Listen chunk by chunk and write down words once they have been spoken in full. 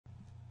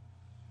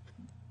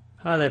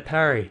Hi there,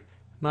 Parry.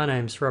 My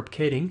name's Rob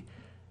Keating,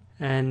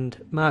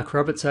 and Mark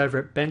Roberts over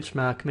at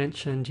Benchmark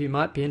mentioned you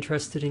might be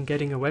interested in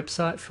getting a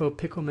website for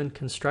Pichelmann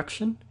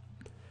Construction.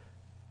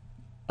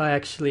 I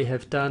actually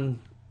have done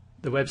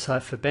the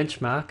website for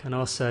Benchmark and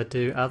also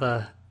do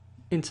other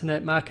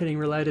internet marketing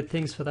related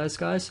things for those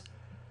guys.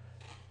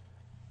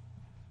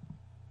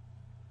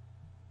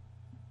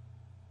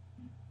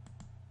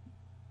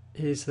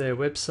 Here's their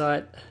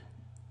website,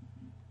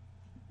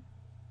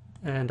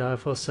 and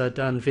I've also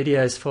done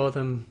videos for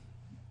them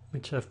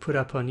which I've put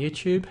up on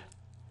YouTube,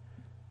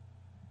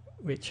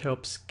 which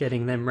helps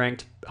getting them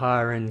ranked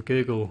higher in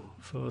Google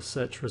for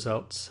search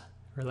results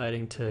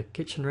relating to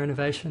kitchen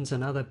renovations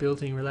and other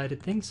building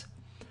related things.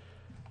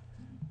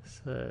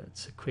 So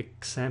it's a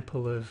quick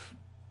sample of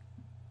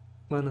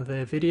one of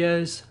their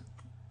videos.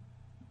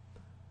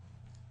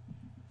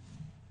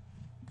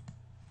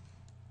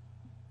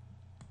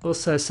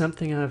 Also,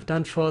 something I've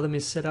done for them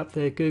is set up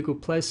their Google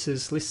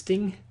Places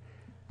listing,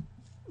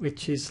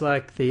 which is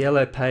like the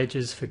yellow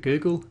pages for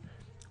Google.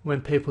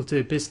 When people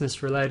do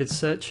business related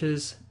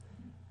searches,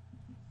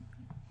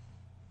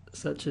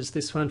 such as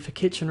this one for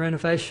kitchen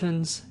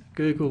renovations,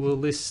 Google will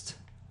list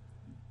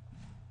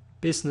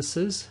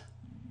businesses,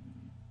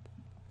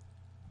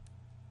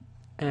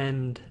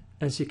 and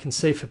as you can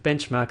see for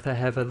Benchmark, they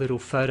have a little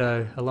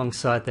photo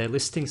alongside their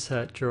listing,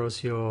 so it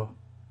draws your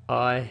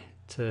eye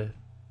to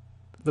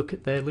look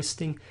at their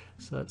listing.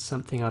 So that's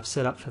something I've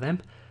set up for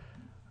them.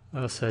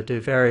 I also do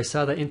various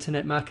other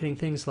internet marketing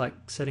things like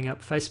setting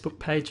up Facebook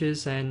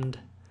pages and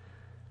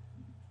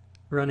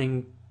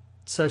running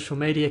social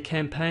media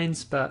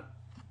campaigns, but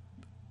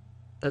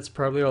that's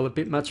probably all a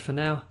bit much for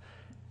now.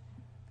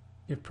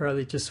 You're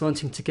probably just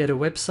wanting to get a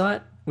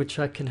website, which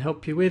I can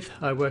help you with.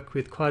 I work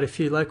with quite a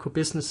few local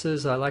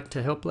businesses. I like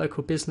to help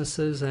local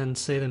businesses and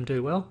see them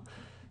do well.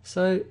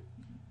 So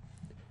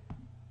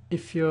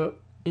if you're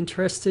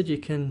interested, you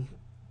can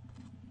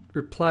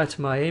reply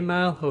to my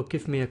email or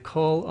give me a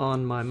call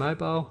on my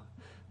mobile.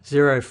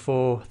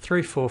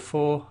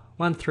 04344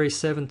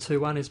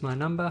 13721 is my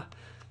number.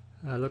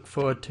 I look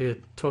forward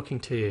to talking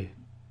to you.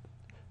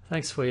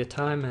 Thanks for your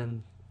time,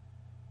 and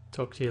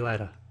talk to you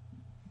later.